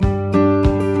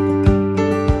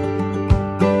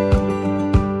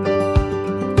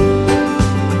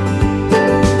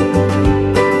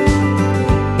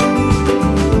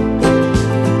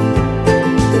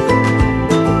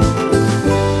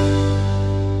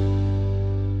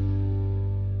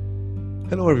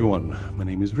Hello everyone, my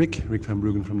name is Rick van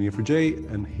Bruggen from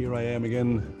Neo4j, and here I am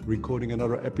again recording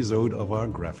another episode of our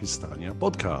Graphistania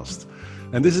podcast.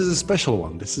 And this is a special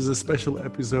one. This is a special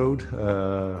episode,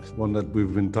 one that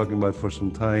we've been talking about for some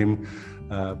time,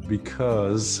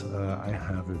 because I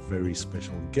have a very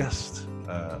special guest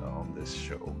on this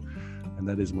show. And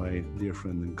that is my dear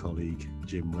friend and colleague,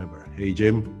 Jim Weber. Hey,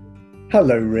 Jim.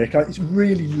 Hello, Rick. It's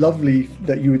really lovely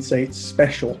that you would say it's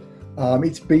special.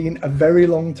 It's been a very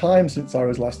long time since I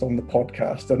was last on the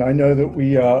podcast, and I know that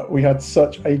we had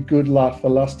such a good laugh the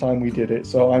last time we did it.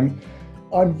 So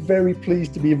I'm very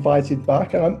pleased to be invited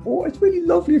back, and it's really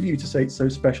lovely of you to say it's so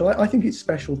special. I think it's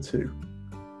special too.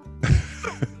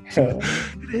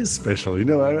 It is special, you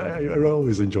know. I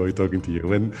always enjoy talking to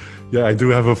you, and yeah, I do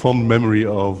have a fond memory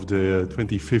of the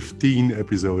 2015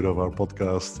 episode of our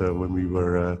podcast when we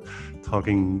were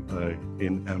talking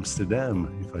in Amsterdam,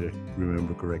 if I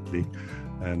remember correctly,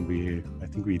 and I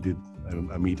think we did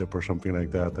a meetup or something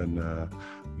like that, and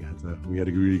we had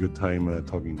a really good time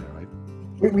talking there, right?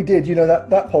 We did, you know, that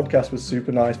podcast was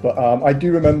super nice, but I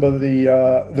do remember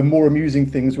the more amusing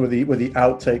things were the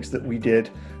outtakes that we did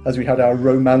as we had our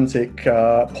romantic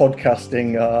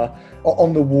podcasting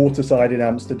on the waterside in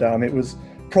Amsterdam. It was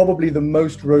probably the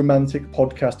most romantic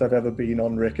podcast I've ever been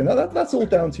on, Rick, and that's all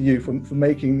down to you for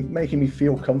making me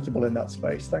feel comfortable in that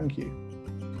space. Thank you.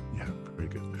 Yeah, very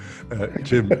good.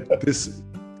 Jim, this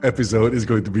episode is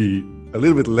going to be a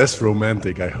little bit less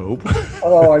romantic, I hope.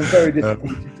 Oh, I'm very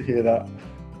disappointed to hear that.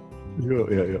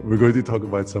 Yeah. We're going to talk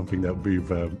about something that we've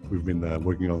been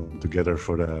working on together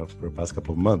for the past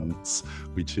couple of months,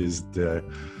 which is the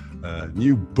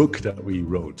new book that we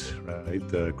wrote, right?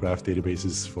 The Graph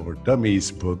Databases for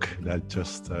Dummies book that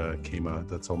just came out.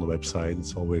 That's on the website.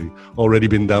 It's already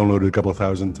been downloaded a couple of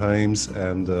thousand times,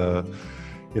 and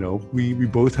we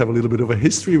both have a little bit of a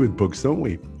history with books, don't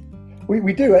we?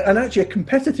 We do, and actually a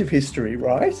competitive history,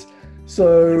 right?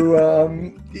 So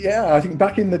I think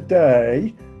back in the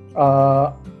day,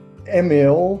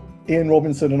 Emil, Ian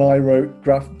Robinson and I wrote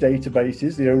Graph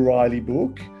Databases, the O'Reilly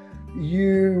book.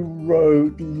 You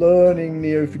wrote Learning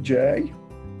Neo4j,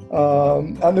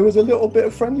 and there was a little bit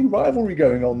of friendly rivalry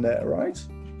going on there, right?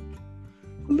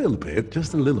 A little bit,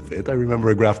 just a little bit. I remember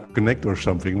a Graph Connect or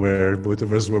something where both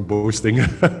of us were boasting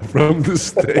from the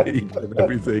stage and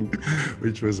everything,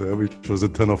 which was a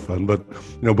ton of fun. But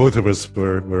both of us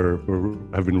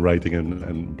have been writing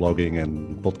and blogging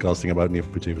and podcasting about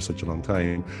Neo4j for such a long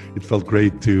time. It felt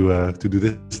great to do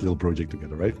this little project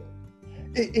together, right?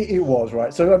 It was,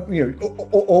 right. So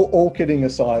all kidding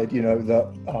aside,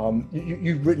 that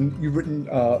you've written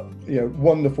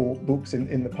wonderful books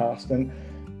in the past, and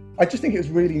I just think it was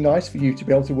really nice for you to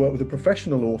be able to work with a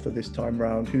professional author this time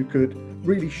round who could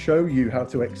really show you how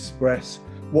to express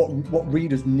what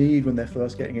readers need when they're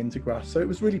first getting into graphs. So it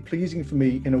was really pleasing for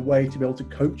me in a way to be able to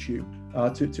coach you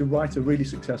to write a really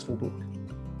successful book.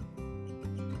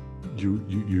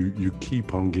 You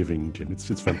keep on giving, Jim. It's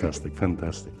fantastic.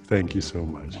 Thank you so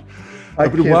much.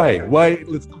 But why?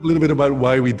 Let's talk a little bit about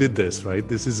why we did this, right?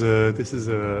 This has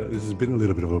been a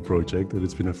little bit of a project, and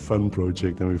it's been a fun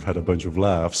project, and we've had a bunch of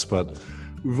laughs, but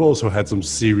we've also had some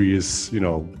serious,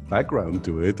 background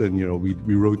to it, and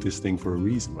we wrote this thing for a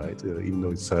reason, right? Even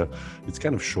though it's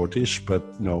kind of shortish, but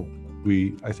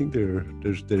I think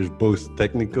there's both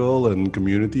technical and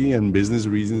community and business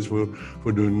reasons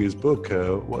for doing this book.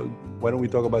 Why don't we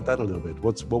talk about that a little bit?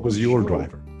 What was your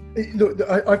driver? Look,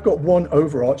 I've got one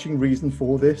overarching reason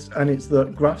for this, and it's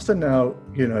that graphs are now,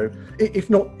 if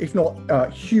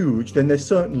not huge, then they're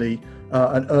certainly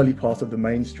an early part of the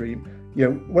mainstream.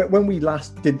 When we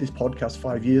last did this podcast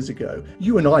 5 years ago,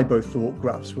 you and I both thought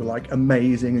graphs were like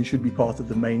amazing and should be part of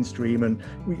the mainstream, and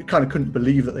we kind of couldn't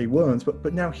believe that they weren't.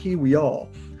 But now here we are.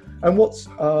 And what's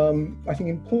I think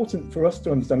important for us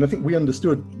to understand, I think we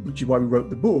understood, which is why we wrote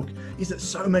the book, is that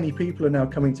so many people are now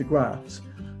coming to graphs,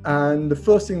 and the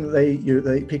first thing that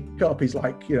they pick up is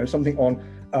something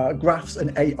on graphs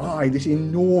and AI, this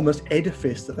enormous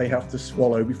edifice that they have to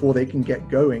swallow before they can get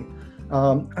going.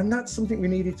 And that's something we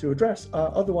needed to address.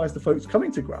 Otherwise, the folks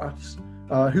coming to graphs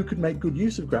who could make good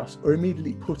use of graphs are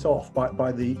immediately put off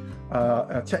by the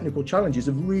technical challenges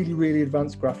of really, really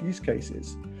advanced graph use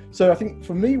cases. So I think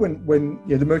for me, when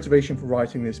the motivation for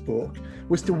writing this book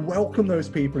was to welcome those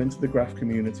people into the graph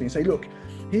community and say, look,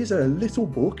 here's a little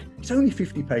book. It's only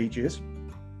 50 pages.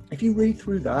 If you read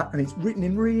through that, and it's written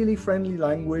in really friendly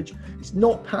language, it's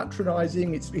not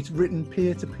patronizing, it's written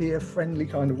peer-to-peer friendly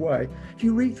kind of way. If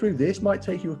you read through this, might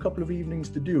take you a couple of evenings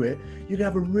to do it, you'd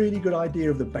have a really good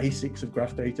idea of the basics of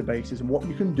graph databases and what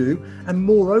you can do. And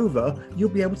moreover, you'll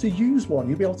be able to use one.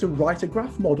 You'll be able to write a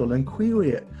graph model and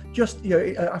query it just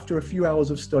after a few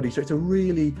hours of study. So it's a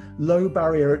really low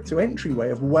barrier to entry way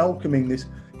of welcoming this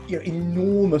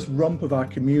enormous rump of our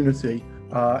community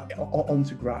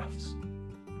onto graphs.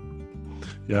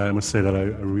 Yeah, I must say that I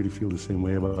really feel the same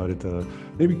way about it.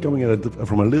 Maybe coming at it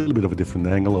from a little bit of a different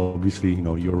angle. Obviously,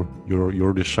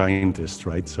 you're the scientist,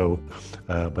 right? So,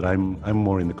 but I'm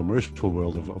more in the commercial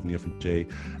world of Neo4j,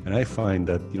 and I find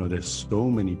that there's so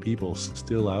many people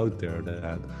still out there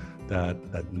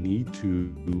that need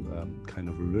to kind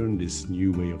of learn this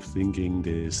new way of thinking,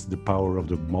 the power of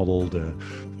the model, the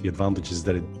advantages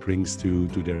that it brings to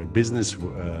their business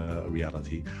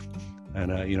reality. And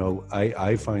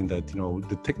I find that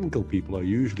the technical people are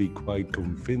usually quite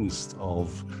convinced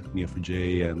of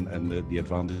Neo4j and the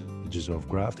advantages of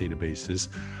graph databases,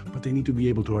 but they need to be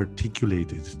able to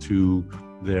articulate it to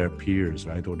their peers,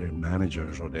 right, or their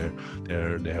managers, or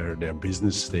their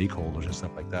business stakeholders and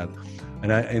stuff like that.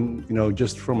 And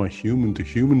just from a human to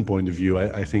human point of view,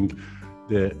 I think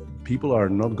the people are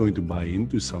not going to buy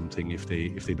into something if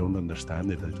they don't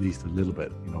understand it at least a little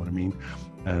bit. You know what I mean?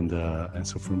 And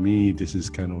so for me, this is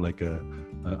kind of like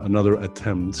another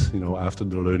attempt. After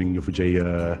the learning Neo4j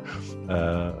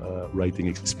writing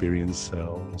experience,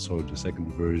 also the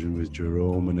second version with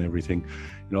Jerome and everything.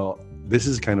 This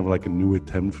is kind of like a new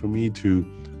attempt for me to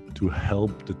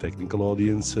help the technical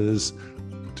audiences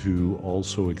to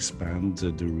also expand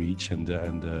the reach and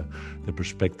the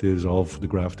perspectives of the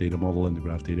graph data model and the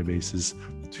graph databases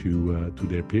to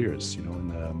their peers.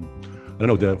 I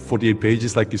don't know, the 48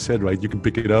 pages, like you said, right? You can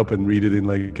pick it up and read it in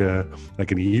like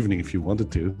an evening if you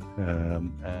wanted to,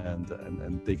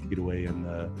 and take it away and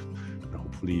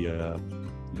hopefully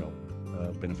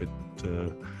benefit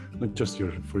not just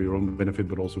for your own benefit,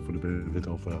 but also for the benefit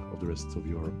of the rest of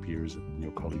your peers and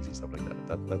your colleagues and stuff like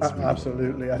that. That's really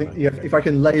absolutely. I think if I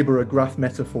can labour a graph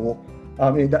metaphor,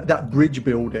 that bridge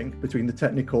building between the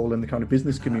technical and the kind of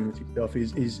business community stuff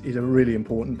is a really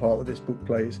important part that this book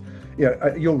plays.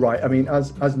 You're right. I mean,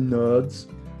 as nerds,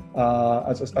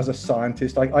 as a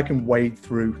scientist, I can wade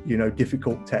through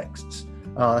difficult texts.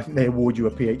 I think they award you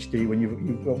a PhD when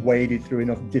you've waded through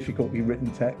enough difficultly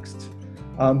written texts.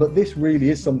 But this really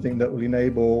is something that will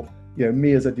enable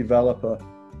me as a developer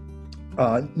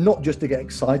not just to get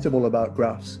excitable about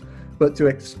graphs, but to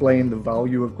explain the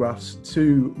value of graphs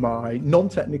to my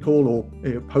non-technical or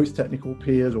post-technical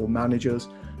peers or managers,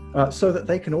 so that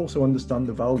they can also understand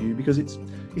the value. Because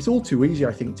it's all too easy,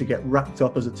 I think, to get wrapped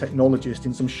up as a technologist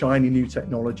in some shiny new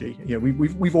technology.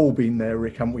 We've all been there,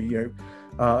 Rick, haven't we?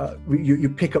 You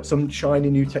pick up some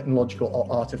shiny new technological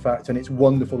artifact and it's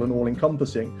wonderful and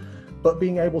all-encompassing. But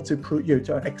being able to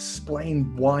to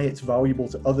explain why it's valuable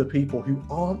to other people who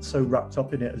aren't so wrapped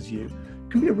up in it as you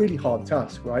can be a really hard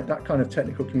task, right? That kind of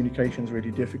technical communication is really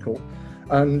difficult.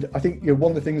 And I think one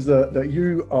of the things that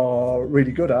you are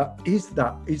really good at is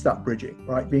that bridging,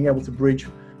 right? Being able to bridge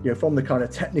from the kind of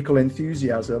technical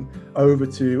enthusiasm over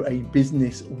to a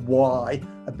business why,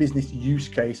 a business use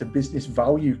case, a business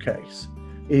value case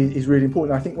is really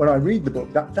important. I think when I read the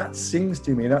book, that sings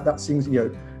to me, and that sings,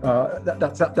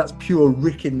 that's pure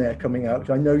Rick in there coming out.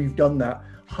 Because I know you've done that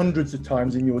hundreds of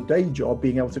times in your day job,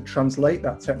 being able to translate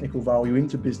that technical value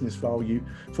into business value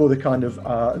for the kind of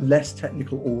less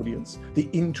technical audience, the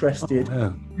interested,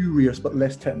 curious but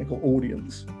less technical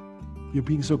audience. You're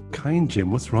being so kind,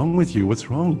 Jim. What's wrong with you? What's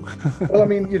wrong? Well, I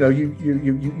mean,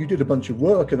 you did a bunch of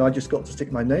work, and I just got to stick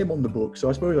my name on the book. So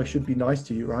I suppose I should be nice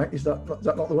to you, right? Is that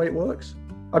not the way it works?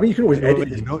 I mean, you can always edit.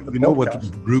 You know what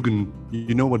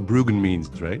Bruggen means,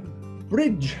 right?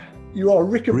 Bridge. You are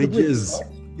Rick of Bridges. the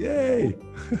Bridge. Right? Yay!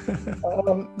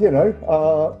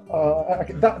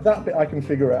 That bit I can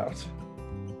figure out.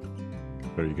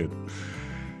 Very good.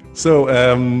 So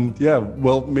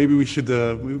well, maybe we should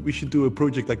do a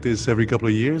project like this every couple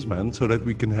of years, man, so that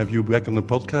we can have you back on the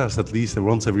podcast at least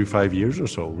once every 5 years or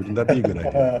so. Wouldn't that be a good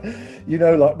idea?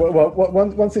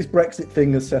 Once this Brexit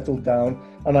thing has settled down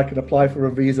and I can apply for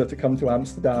a visa to come to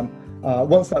Amsterdam,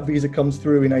 once that visa comes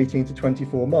through in 18 to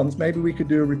 24 months, maybe we could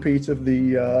do a repeat of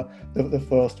the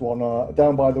first one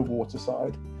down by the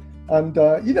waterside. And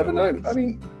you never know. I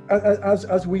mean,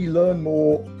 as we learn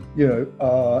more,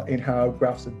 in how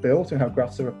graphs are built and how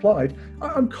graphs are applied,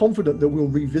 I'm confident that we'll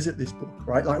revisit this book,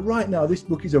 right? Like right now, this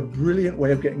book is a brilliant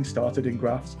way of getting started in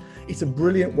graphs. It's a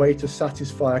brilliant way to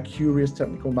satisfy a curious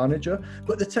technical manager,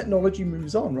 but the technology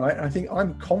moves on, right? And I think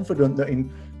I'm confident that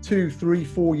in 2, 3,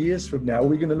 4 years from now,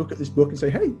 we're going to look at this book and say,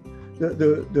 hey,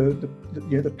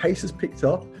 the pace has picked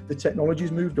up, the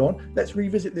technology's moved on, let's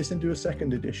revisit this and do a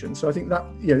second edition. So I think that,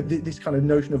 this kind of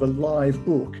notion of a live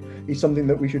book is something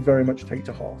that we should very much take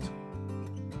to heart.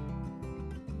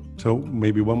 So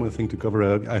maybe one more thing to cover.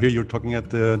 I hear you're talking at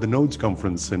the Nodes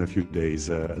conference in a few days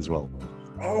as well.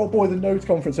 Oh boy, the Nodes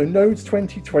conference. So Nodes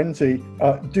 2020,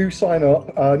 do sign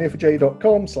up,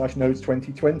 neo4j.com/Nodes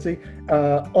 2020,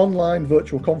 online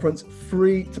virtual conference,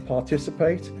 free to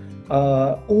participate.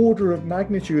 Order of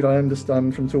magnitude, I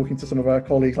understand from talking to some of our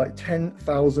colleagues, like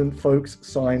 10,000 folks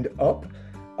signed up.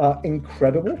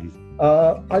 Incredible.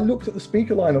 I looked at the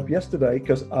speaker lineup yesterday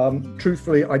because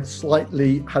truthfully, I'd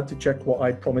slightly had to check what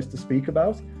I'd promised to speak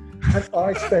about. And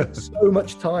I spent so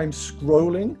much time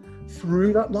scrolling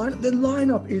through that lineup. The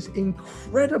lineup is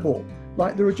incredible.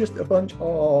 Like, there are just a bunch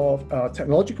of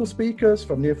technological speakers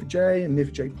from Neo4j and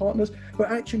Neo4j partners,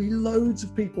 but actually loads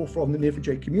of people from the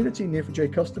Neo4j community, Neo4j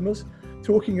customers,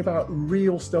 talking about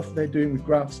real stuff they're doing with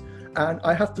graphs. And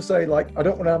I have to say, like, I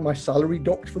don't want to have my salary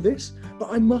docked for this, but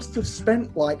I must have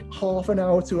spent like half an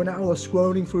hour to an hour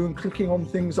scrolling through and clicking on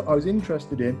things that I was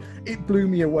interested in. It blew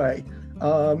me away.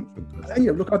 And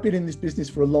look, I've been in this business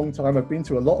for a long time. I've been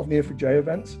to a lot of Neo4j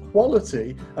events.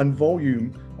 Quality and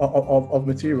volume of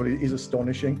material is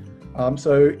astonishing.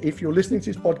 So if you're listening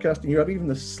to this podcast and you have even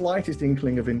the slightest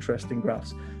inkling of interest in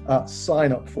graphs,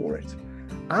 sign up for it.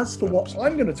 As for what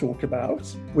I'm going to talk about,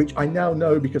 which I now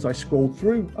know because I scrolled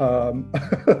through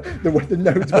the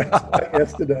Nodes website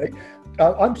yesterday,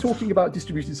 I'm talking about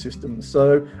distributed systems.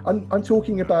 So I'm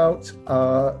talking about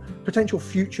potential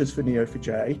futures for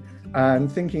Neo4j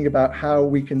and thinking about how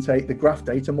we can take the graph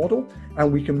data model and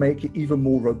we can make it even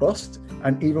more robust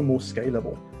and even more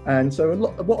scalable. And so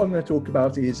what I'm going to talk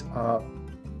about is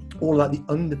all about the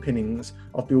underpinnings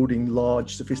of building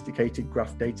large, sophisticated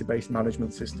graph database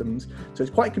management systems. So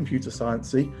it's quite computer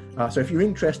sciencey. So if you're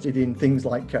interested in things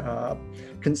like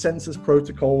consensus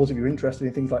protocols, if you're interested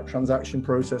in things like transaction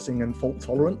processing and fault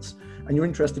tolerance, and you're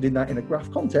interested in that in a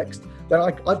graph context, then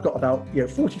I've got about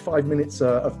 45 minutes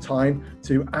of time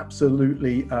to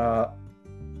absolutely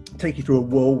take you through a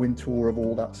whirlwind tour of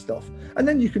all that stuff. And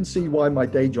then you can see why my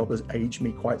day job has aged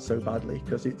me quite so badly,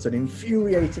 because it's an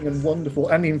infuriating and wonderful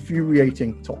and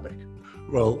infuriating topic.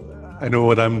 Well, I know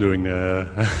what I'm doing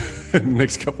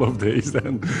next couple of days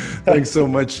then. Thanks so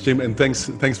much, Jim. And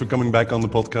thanks for coming back on the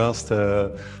podcast.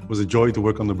 It was a joy to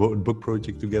work on the book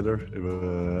project together.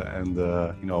 I'm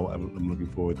looking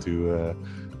forward to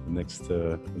the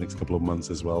next couple of months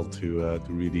as well to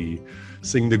really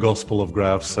sing the gospel of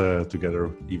graphs together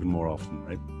even more often,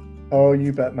 right? Oh,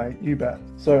 you bet, mate. You bet.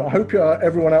 So I hope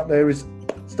everyone out there is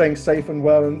staying safe and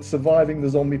well and surviving the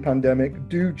zombie pandemic.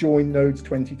 Do join Nodes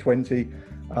 2020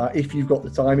 if you've got the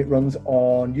time. It runs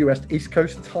on US East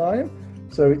Coast time,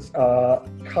 so it's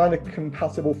kind of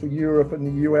compatible for Europe and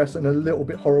the US, and a little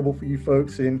bit horrible for you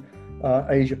folks in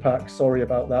Asia Pac. Sorry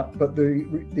about that, but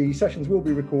the sessions will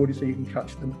be recorded so you can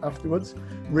catch them afterwards.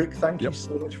 Rick, thank you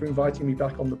so much for inviting me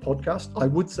back on the podcast. I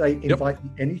would say invite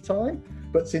me anytime,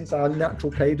 but since our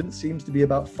natural cadence seems to be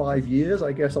about 5 years,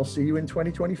 I guess I'll see you in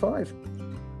 2025.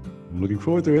 I'm looking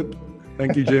forward to it.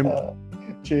 Thank you, Jim.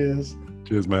 Cheers.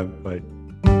 Cheers, man. Bye.